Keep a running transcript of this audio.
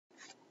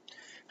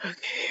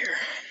Okay, here.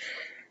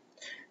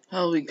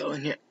 How are we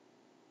going here?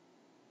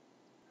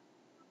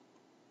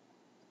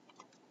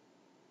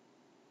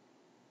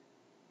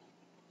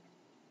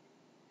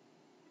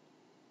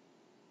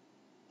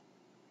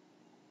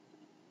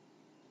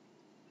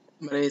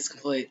 My day is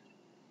complete.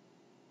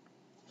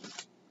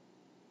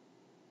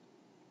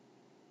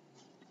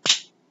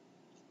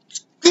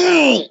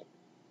 Go!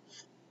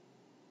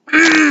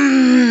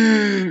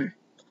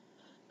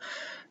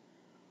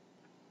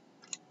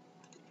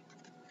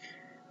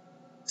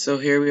 So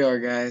here we are,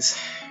 guys.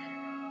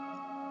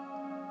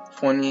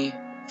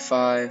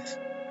 25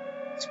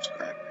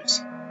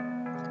 subscribers.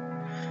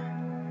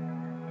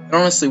 It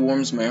honestly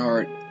warms my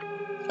heart.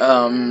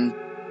 Oh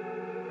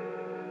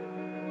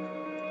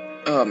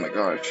my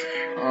gosh.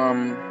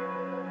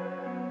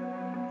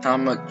 How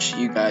much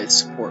you guys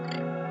support me.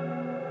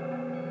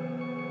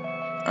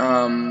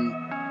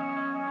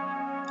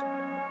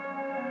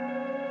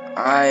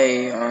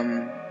 I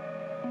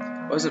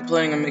wasn't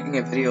planning on making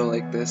a video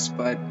like this,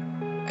 but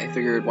I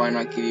figured why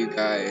not give you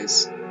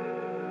guys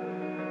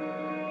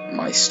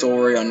my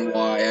story on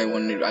why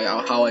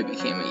how I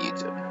became a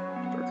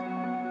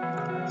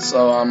YouTuber.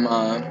 So,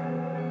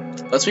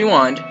 let's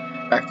rewind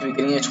back to the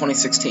beginning of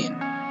 2016.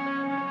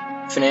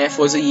 FNAF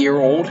was a year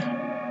old,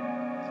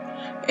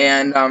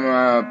 and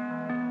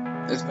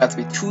it's about to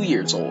be 2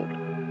 years old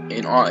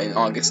in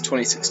August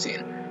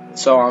 2016.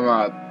 So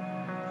I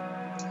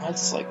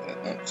just like that.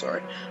 I'm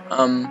sorry.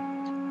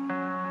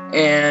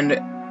 And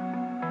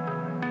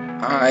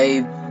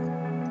I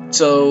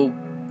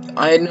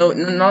had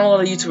not a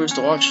lot of YouTubers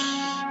to watch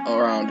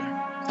around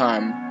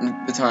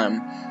the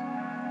time.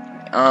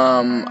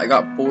 I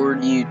got bored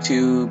of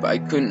YouTube. I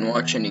couldn't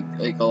watch a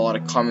lot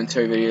of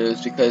commentary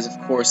videos because, of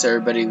course,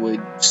 everybody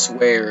would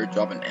swear, or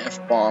drop an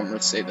F-bomb, or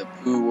say the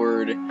poo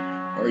word,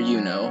 or you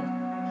know.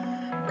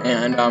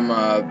 And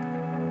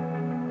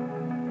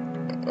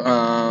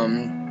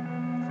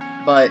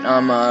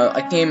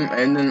I came,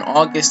 and in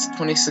August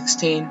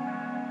 2016,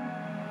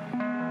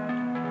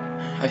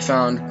 I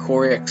found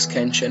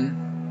LuigiXGamer.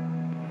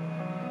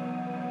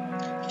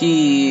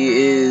 He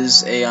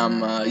is a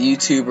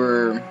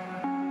YouTuber.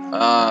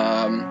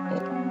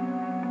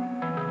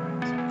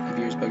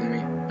 Computer's bugging me.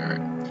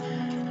 Alright.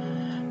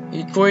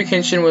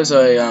 LuigiXGamer was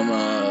a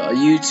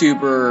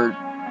YouTuber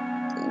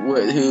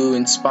who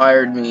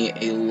inspired me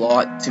a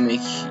lot to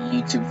make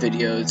YouTube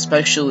videos,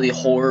 especially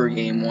horror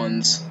game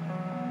ones.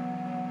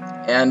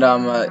 And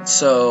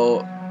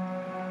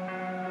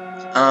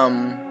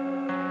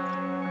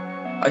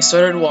I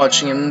started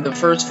watching him. The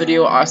first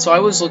video, I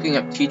was looking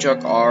up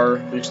T-Juck R,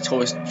 which is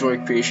Joy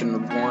Creation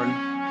Reborn.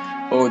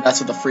 Oh, that's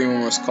what the free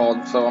one was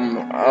called. So oh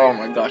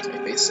my gosh, my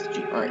face is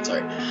itchy. Alright,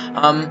 sorry.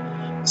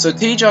 So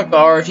T-Juck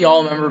R, if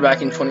y'all remember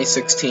back in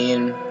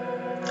 2016,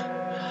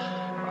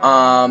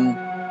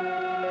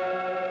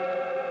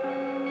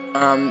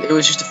 it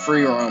was just a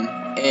free roam,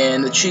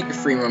 and the Chica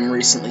free roam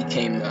recently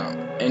came out,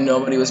 and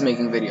nobody was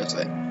making videos of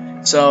it.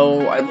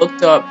 So I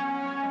looked up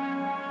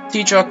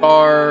T-Juck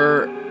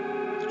R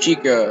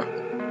Chica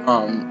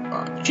run,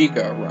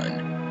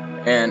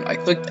 and I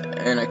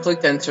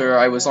clicked enter.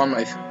 I was on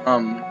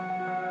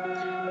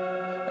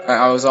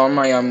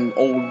my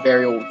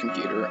very old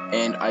computer,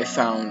 and I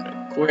found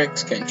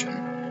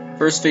LuigiXGamer.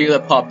 First video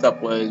that popped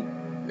up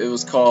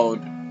was called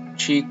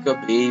Chica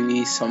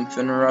Baby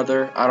something or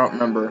other. I don't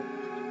remember,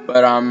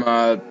 but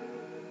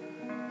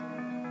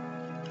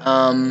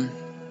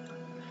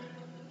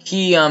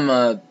he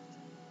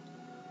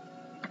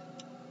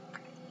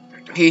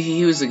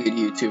was a good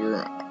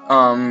YouTuber.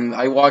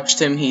 I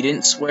watched him. He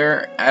didn't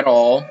swear at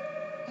all.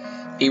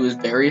 He was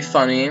very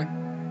funny,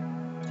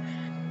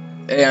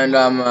 and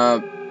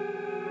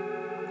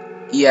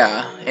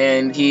yeah,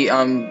 and he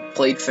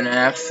played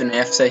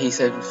FNAF. He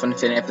said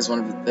FNAF is one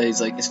of his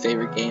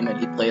favorite game that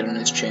he played on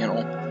his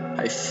channel.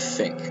 I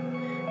think. I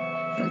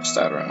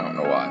don't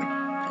know why.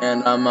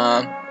 And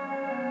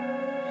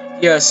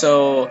yeah,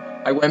 so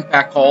I went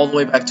back all the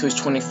way back to his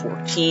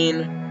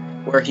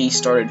 2014, where he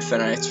started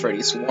FNAF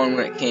Freddy's 1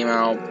 when it came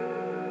out.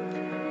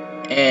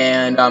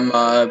 And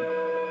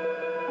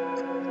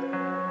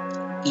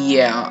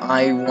yeah,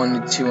 I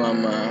wanted to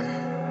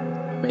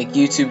make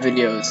YouTube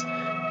videos.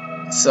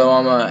 So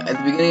at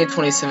the beginning of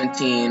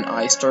 2017,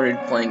 I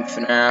started playing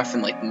FNAF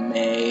in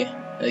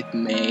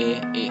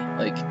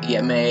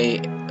May,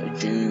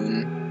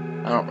 June.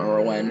 I don't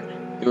remember when.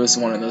 It was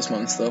one of those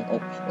months though. Oh,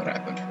 what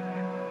happened?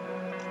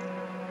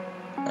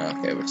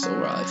 Okay, we're still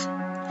alive.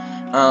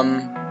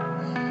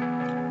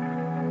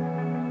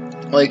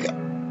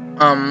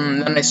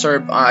 Then I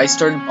started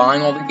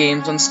buying all the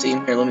games on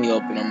Steam. Here, let me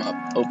open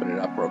it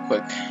up real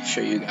quick,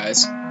 show you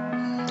guys.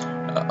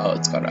 Oh,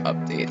 it's gotta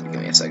update.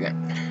 Give me a second.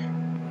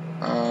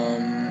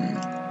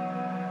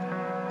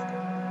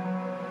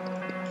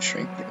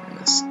 Shrinking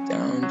this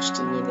down just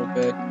a little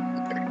bit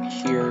right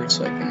here,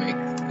 so I can make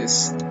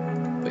this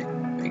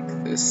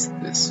this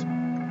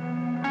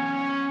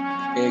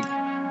big.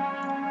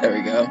 There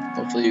we go.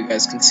 Hopefully you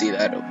guys can see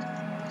that.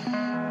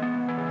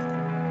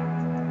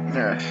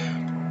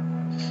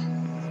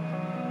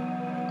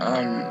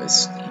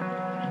 This Steam.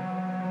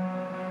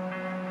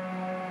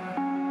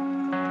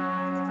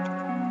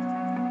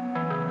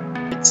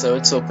 so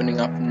it's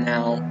opening up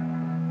now.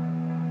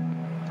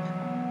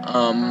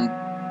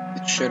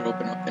 It should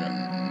open up in a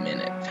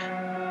minute.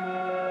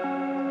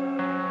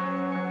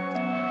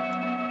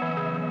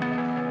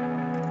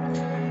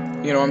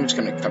 You know, I'm just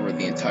gonna cover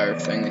the entire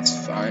thing,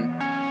 it's fine.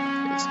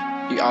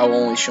 I'll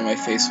only show my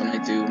face when I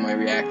do my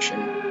reaction.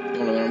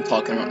 You'll know what I'm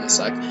talking about in a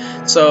sec.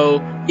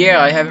 So,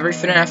 yeah, I have every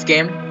FNAF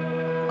game.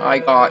 I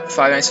got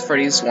Five Nights at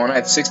Freddy's 1. I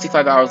have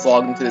 65 hours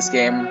logged into this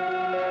game.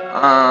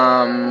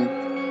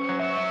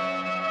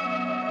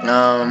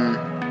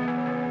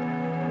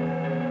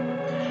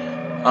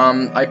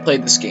 I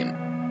played this game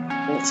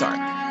all the time.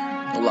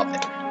 I love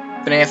it.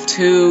 FNAF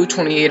 2,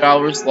 28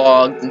 hours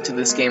logged into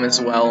this game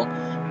as well.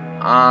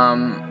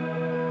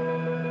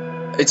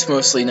 It's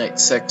mostly night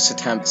 6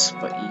 attempts,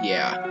 but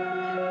yeah.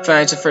 Five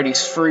Nights at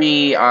Freddy's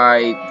free.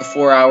 The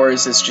 4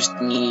 hours is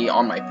just me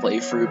on my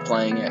playthrough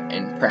playing it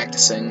and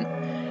practicing.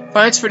 Five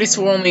Nights at Freddy's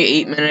 4 only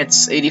 8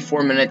 minutes,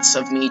 84 minutes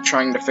of me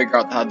trying to figure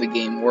out how the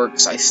game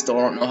works. I still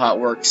don't know how it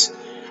works.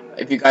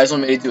 If you guys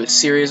want me to do a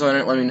series on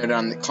it, let me know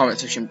down in the comment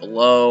section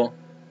below.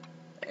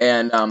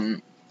 And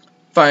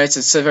Five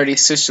Nights at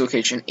Freddy's 6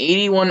 location,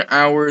 81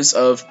 hours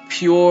of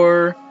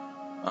pure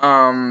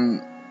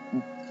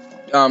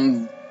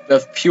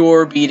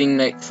beating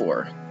Night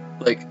 4.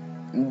 Like,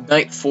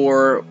 Night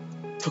 4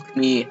 took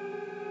me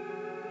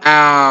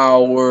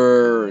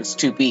hours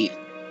to beat.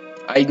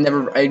 I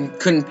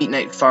couldn't beat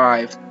Night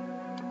 5.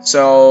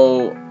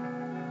 So,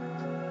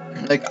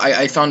 like,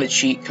 I found a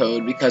cheat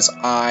code because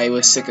I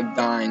was sick of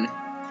dying.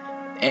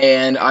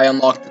 And I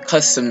unlocked the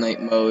custom night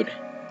mode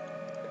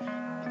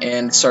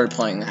and started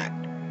playing that.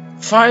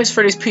 Five Nights at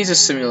Freddy's Pizza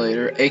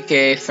Simulator,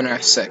 aka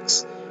FNAF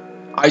 6.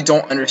 I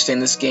don't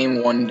understand this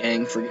game one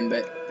dang friggin'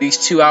 bit. These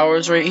 2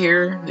 hours right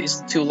here,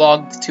 these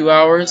logged 2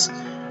 hours,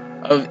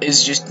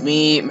 is just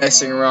me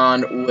messing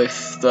around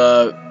with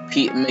the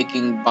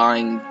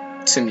buying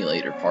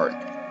simulator part.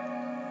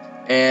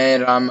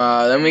 And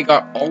then we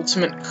got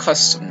Ultimate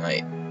Custom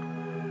Night.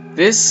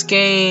 This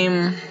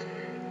game,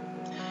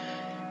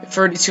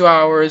 32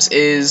 hours,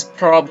 is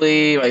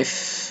probably one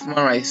of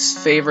my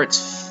favorite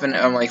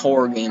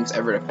horror games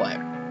ever to play.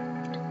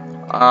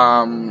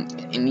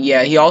 And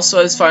yeah, he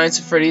also has Five Nights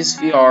at Freddy's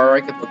VR.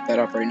 I could look that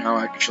up right now,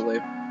 actually.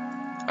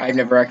 I've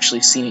never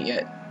actually seen it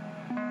yet.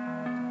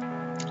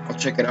 I'll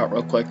check it out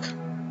real quick.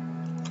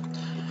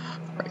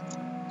 Right.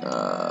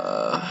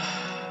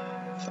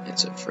 Five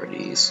Nights at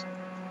Freddy's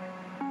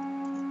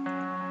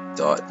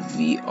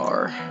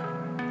 .VR.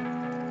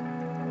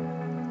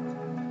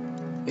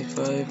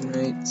 Five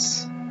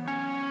Nights.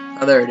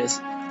 Oh, there it is.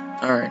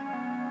 Alright.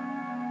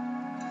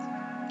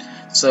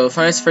 So,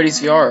 Five Nights at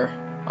Freddy's VR.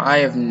 I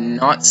have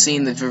not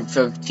seen the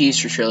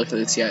teaser trailer for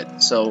this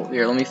yet. So,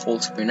 here, let me full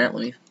screen it.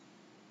 Let me.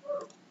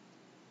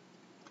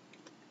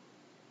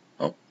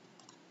 Oh.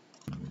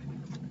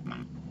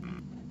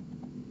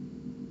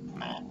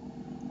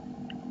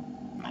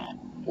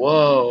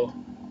 Whoa.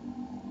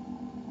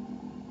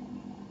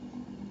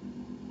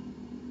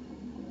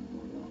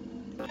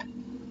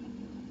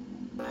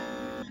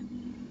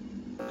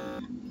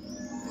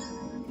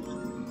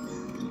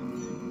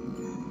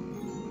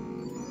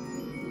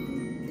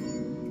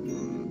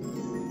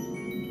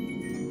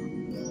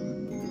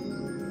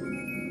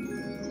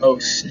 Oh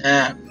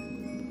snap.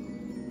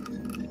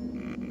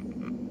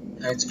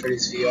 Nights at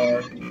Freddy's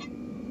VR.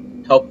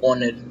 Help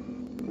wanted.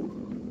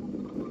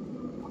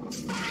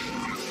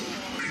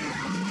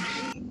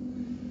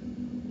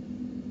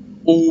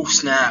 Oh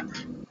snap.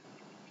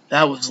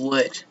 That was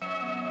lit.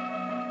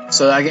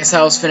 So I guess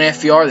that was FNAF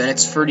VR then.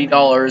 It's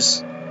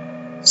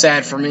 $30.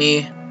 Sad for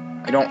me.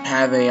 I don't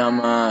have a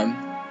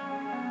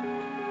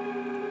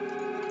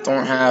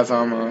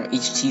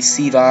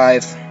HTC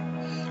Vive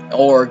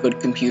or a good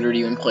computer to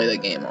even play the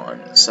game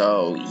on.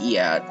 So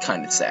yeah,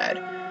 kind of sad.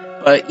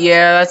 But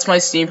yeah, that's my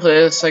Steam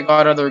playlist. I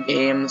got other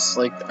games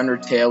like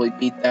Undertale. We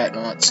beat that and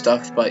all that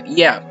stuff. But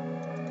yeah.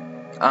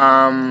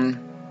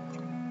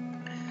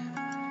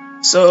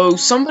 So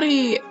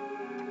somebody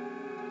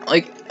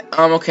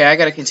okay, I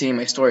gotta continue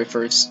my story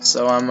first.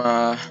 So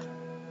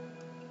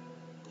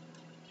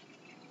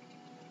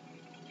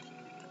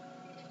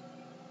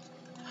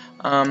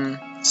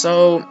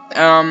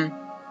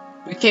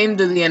we came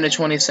to the end of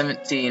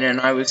 2017,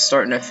 and I was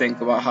starting to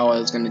think about how I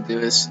was gonna do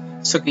this.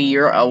 It took a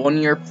year, 1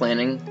 year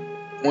planning,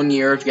 1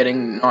 year of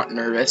getting not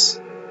nervous,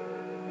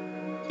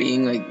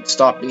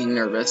 stop being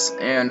nervous,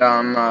 and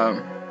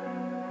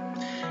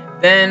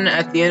then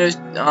at the end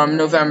of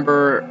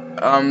November,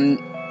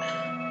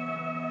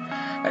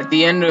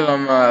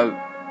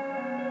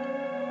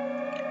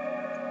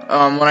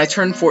 when I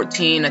turned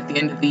 14 at the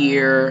end of the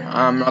year,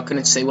 I'm not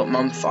gonna say what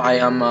month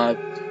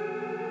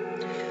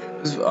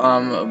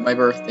my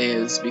birthday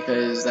is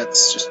because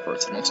that's just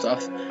personal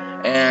stuff.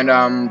 And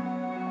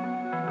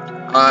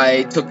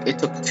it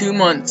took 2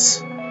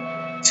 months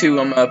to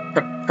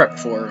prep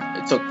for.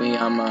 It took me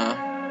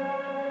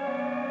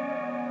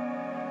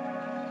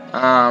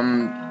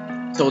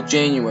till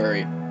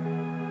January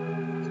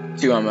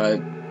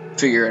to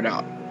figure it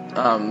out.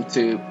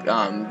 To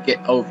get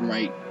over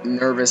my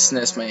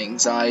nervousness, my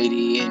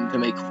anxiety, and to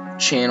make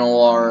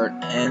channel art,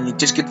 and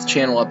just get the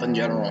channel up in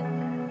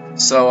general.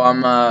 So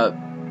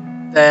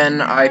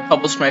then I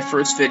published my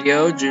first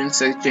video,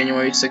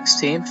 January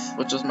 16th,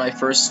 which was my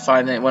first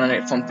 5 Nights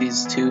at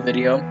Flumpy's 2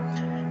 video,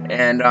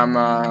 and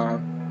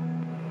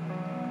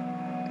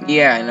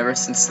yeah, and ever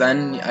since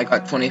then, I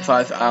got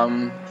 25,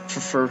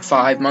 for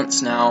 5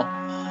 months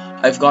now,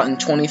 I've gotten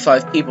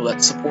 25 people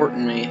that support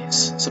me.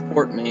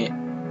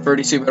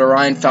 32-bit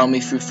Orion found me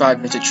through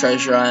 5 Nights at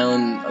Treasure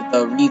Island,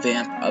 the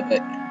revamp of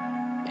it.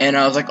 And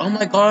I was like, oh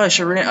my gosh,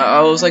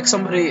 I was like,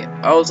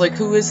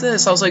 who is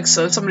this? I was like,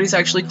 so somebody's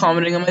actually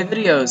commenting on my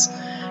videos.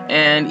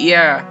 And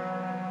yeah,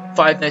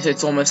 5 Nights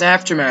at Almost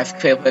Aftermath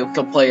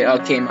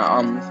came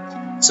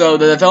out. So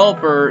the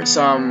developer,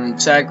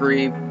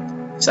 Sagrai,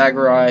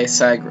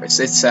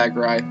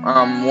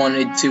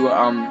 wanted to,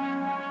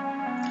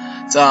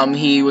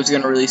 he was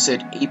gonna release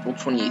it April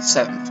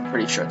 27th. I'm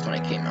pretty sure that's when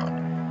it came out.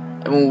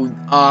 And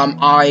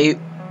I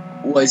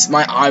was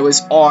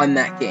on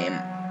that game,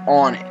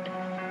 on it.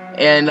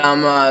 And,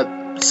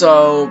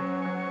 so,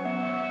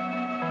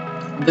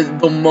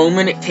 the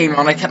moment it came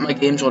out, I kept my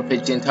games load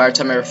page the entire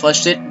time I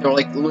refreshed it. They were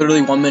like,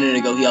 literally 1 minute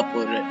ago, he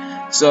uploaded it.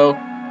 So,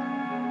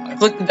 I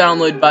clicked the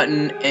download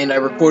button, and I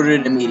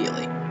recorded it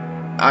immediately.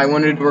 I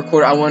wanted to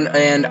record,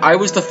 and I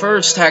was the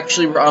first to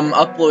actually,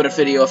 upload a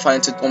video of 5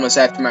 Nights at Almost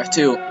Aftermath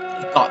 2.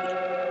 It got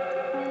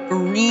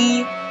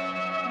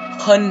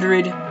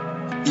 300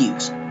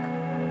 views.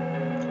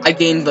 I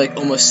gained, like,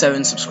 almost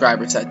 7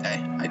 subscribers that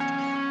day.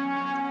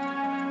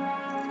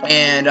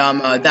 And,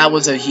 that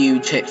was a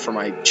huge hit for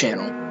my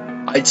channel.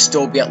 I'd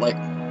still be at, like,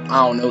 I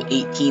don't know,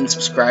 18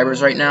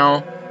 subscribers right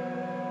now.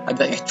 I'd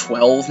be like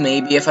 12,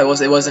 maybe, if it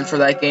wasn't for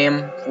that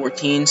game.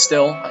 14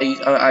 still. I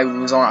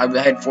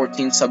had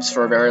 14 subs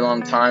for a very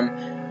long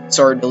time.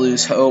 Started to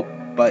lose hope,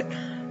 but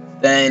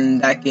then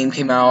that game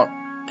came out,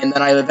 and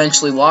then I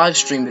eventually live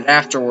streamed it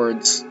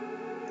afterwards.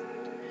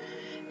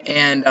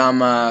 And,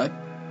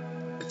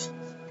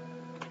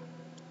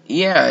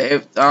 yeah,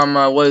 it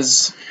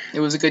was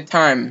a good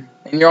time.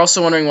 And you're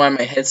also wondering why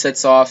my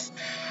headset's off.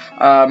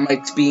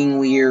 Mic's being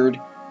weird.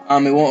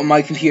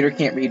 My computer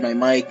can't read my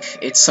mic.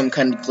 It's some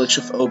kind of glitch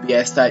with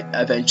OBS that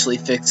eventually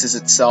fixes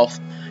itself.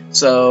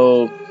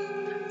 So,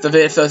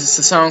 if the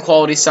sound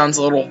quality sounds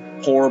a little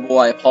horrible,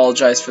 I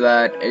apologize for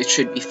that. It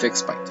should be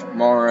fixed by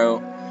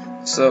tomorrow.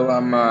 So,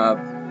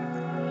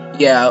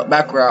 yeah,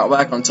 back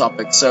on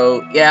topic.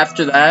 So, yeah,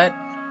 after that,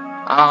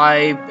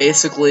 I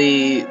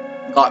basically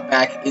got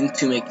back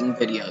into making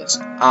videos.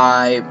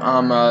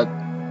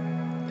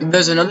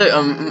 There's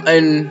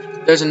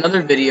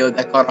another video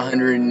that got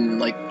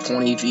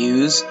 120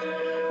 views,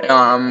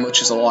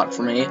 which is a lot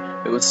for me.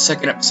 It was the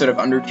second episode of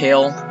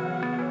Undertale,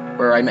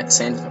 where I met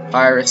Sans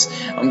Papyrus.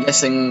 I'm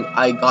guessing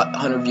I got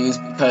 100 views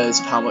because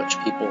of how much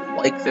people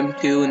like them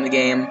too in the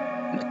game,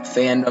 like the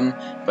fandom.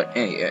 But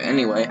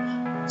anyway,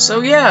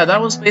 so yeah, that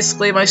was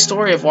basically my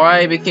story of why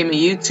I became a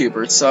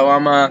YouTuber. So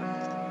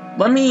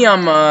let me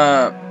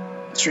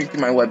shrink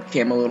my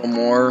webcam a little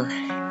more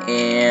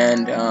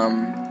and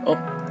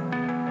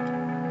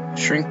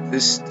shrink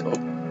this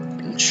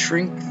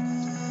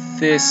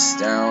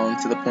down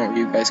to the point where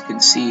you guys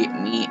can see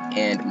me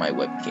and my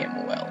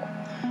webcam well.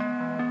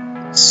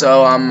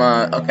 So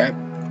okay.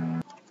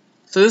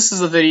 So this is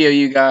the video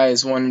you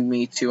guys wanted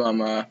me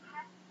to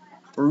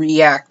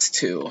react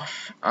to.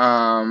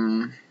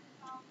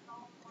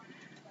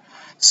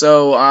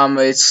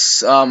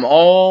 It's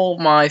all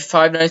my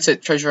 5 Nights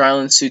at Treasure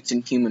Island suits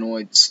and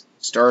humanoids,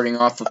 starting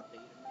off with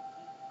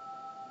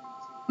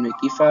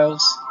Mickey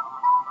files.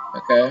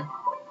 Okay.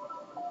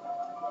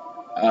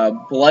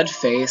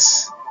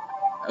 Bloodface.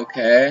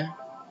 Okay.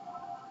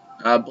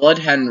 Blood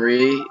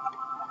Henry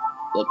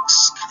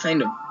looks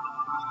kind of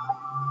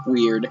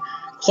weird.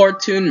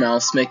 Cartoon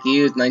Mouse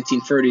Mickey,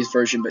 1930s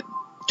version, but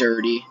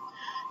dirty.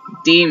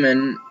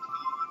 Demon,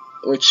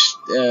 which,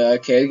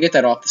 okay, get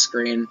that off the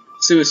screen.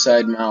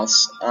 Suicide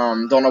Mouse.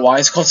 Don't know why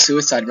it's called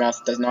Suicide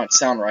Mouse. It does not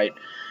sound right.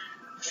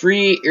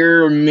 Free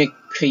Ear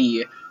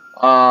Mickey.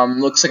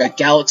 Looks like a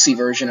galaxy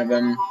version of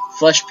him.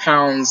 Flesh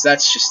Pounds,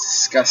 that's just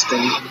disgusting.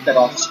 Get that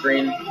off the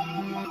screen.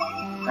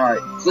 Alright,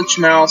 Glitch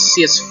Mouse,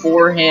 he has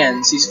 4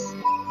 hands. He's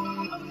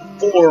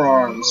 4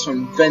 arms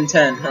from Ben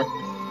 10.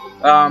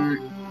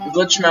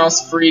 Glitch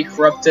Mouse, Free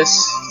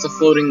Corruptus, it's a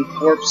floating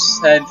corpse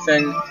head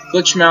thing.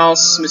 Glitch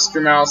Mouse,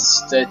 Mr.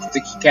 Mouse,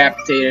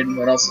 decapitated,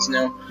 what else is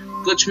new?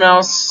 Glitch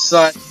Mouse,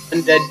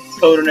 Undead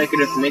Photo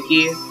Negative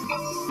Mickey.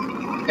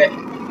 Okay.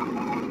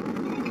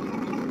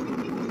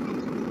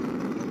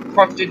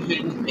 Corrupted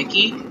Hidden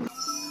Mickey.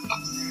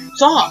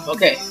 Stop!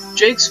 Okay.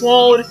 Jake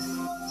Swallowed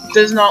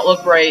does not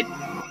look right.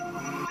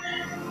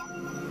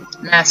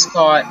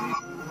 Mascot.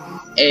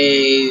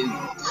 A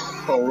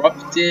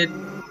corrupted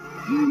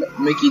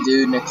Mickey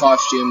dude in a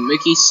costume.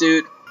 Mickey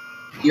suit.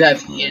 You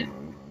have Ian.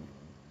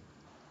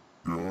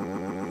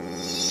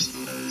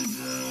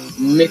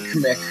 Mick.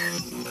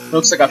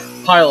 Looks like a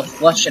pile of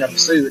flesh in a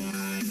suit.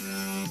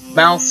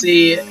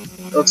 Mousy.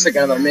 Looks like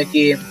another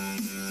Mickey.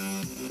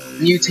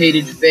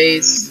 Mutated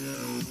face.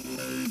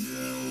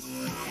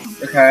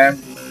 Okay.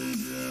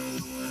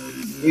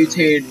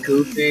 Mutated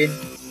Goofy.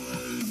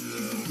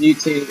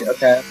 Mutated,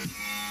 okay.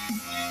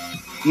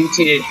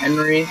 Mutated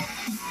Henry.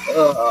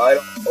 I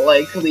don't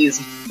like these.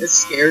 This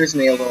scares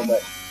me a little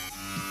bit.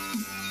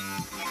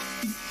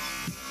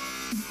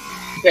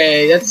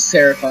 Okay, that's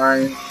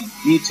terrifying.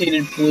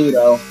 Mutated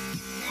Pluto.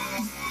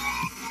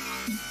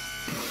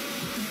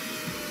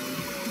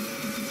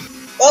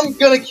 I'm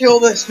gonna kill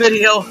this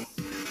video.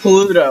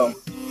 Pluto.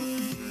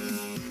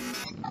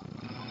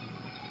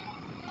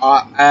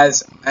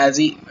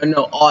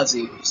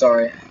 Ozzy,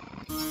 sorry.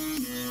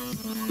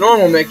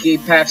 Normal Mickey,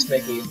 past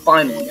Mickey,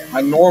 finally,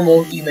 a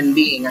normal human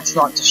being that's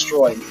not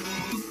destroyed.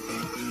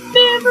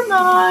 Never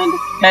mind.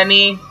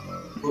 Penny,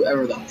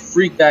 whoever the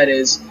freak that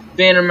is,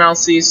 Phantom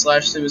Mousey /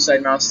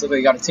 Suicide Mouse, look like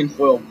you got a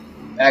tinfoil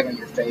bag on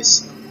your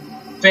face.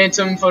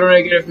 Phantom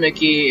Photonegative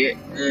Mickey,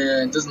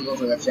 doesn't look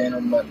like a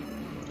Phantom, but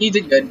he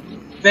did good.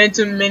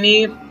 Phantom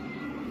Minnie,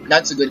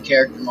 that's a good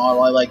character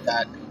model, I like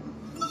that.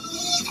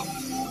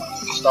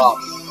 Stop.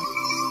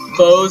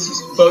 Photos,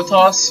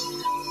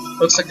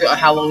 looks like a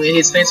Halloween,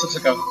 his face looks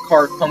like a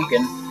carved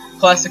pumpkin.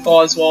 Classic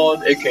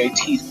Oswald, aka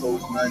Teeth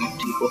Pose, man,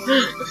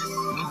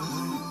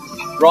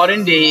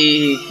 Rodden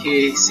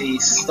Daisy,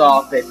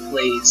 stop it,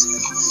 please.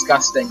 It's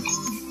disgusting.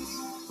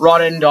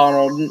 Rodden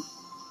Donald,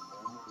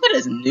 what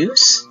is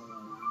Noose?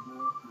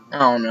 I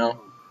don't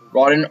know.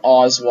 Rodden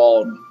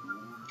Oswald.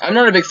 I'm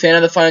not a big fan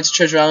of the Financial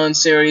Treasure Island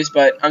series,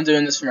 but I'm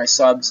doing this for my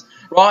subs.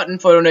 Rotten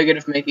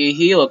Photonegative Mickey,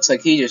 he looks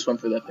like he just went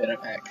for the pita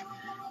pack.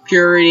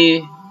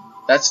 Purity,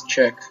 that's a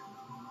chick.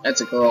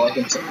 That's a girl, I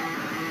can say.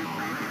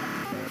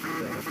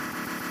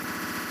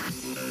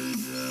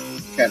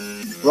 Okay.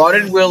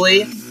 Rotted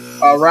Willy,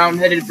 a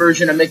round-headed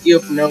version of Mickey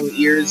with no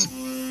ears.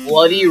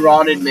 Bloody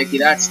Rotted Mickey,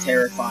 that's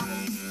terrifying.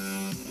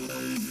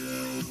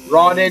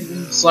 Rotted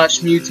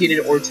 /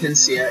 mutated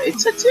Hortensia,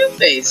 it's a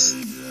Two-Face.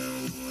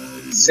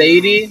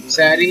 Sadie.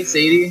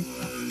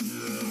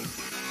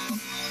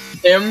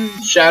 Him,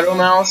 Shadow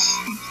Mouse.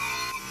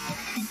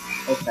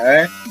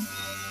 Okay.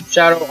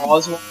 Shadow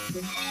Oswald.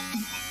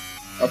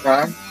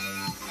 Okay.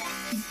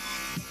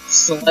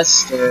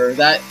 Celester,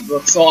 that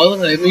looks all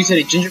like a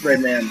mutated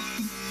gingerbread man.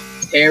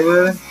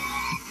 Terror.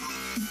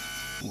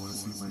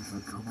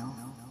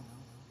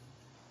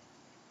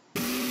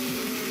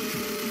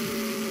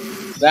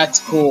 That's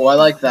cool, I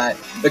like that.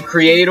 The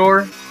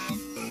Creator.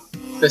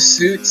 The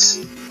Suits.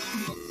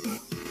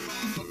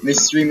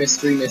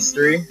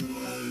 Mystery.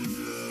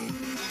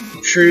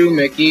 True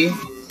Mickey.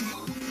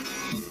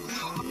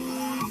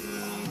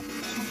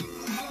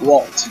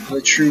 Walt,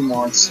 the true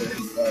monster.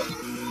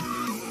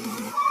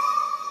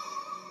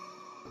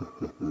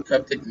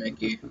 Cryptid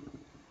Mickey.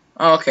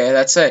 Okay,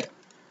 that's it.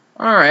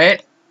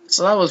 Alright,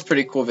 so that was a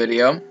pretty cool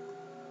video.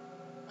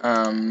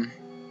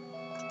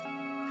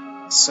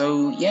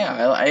 So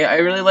yeah, I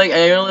really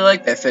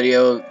like that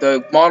video.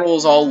 The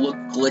models all look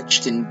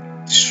glitched and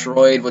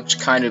destroyed, which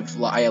kind of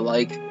I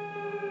like.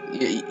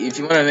 If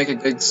you want to make a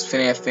good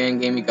FNAF fan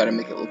game, you gotta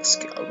make it look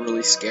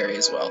really scary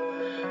as well.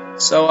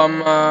 So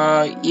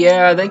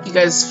yeah, thank you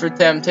guys for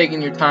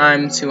taking your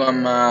time to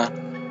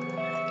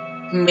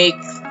make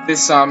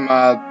this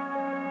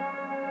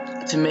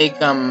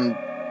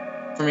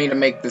for me to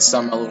make this a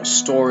little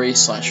story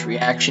 /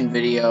 reaction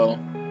video.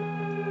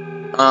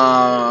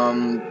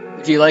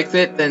 If you liked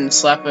it, then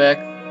slap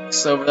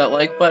X over that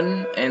like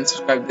button and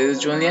subscribe to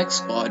join the X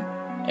Squad.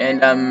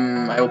 And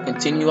I will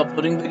continue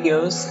uploading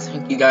videos.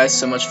 Thank you guys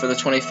so much for the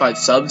 25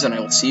 subs, and I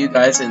will see you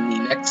guys in the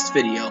next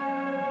video.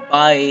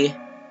 Bye.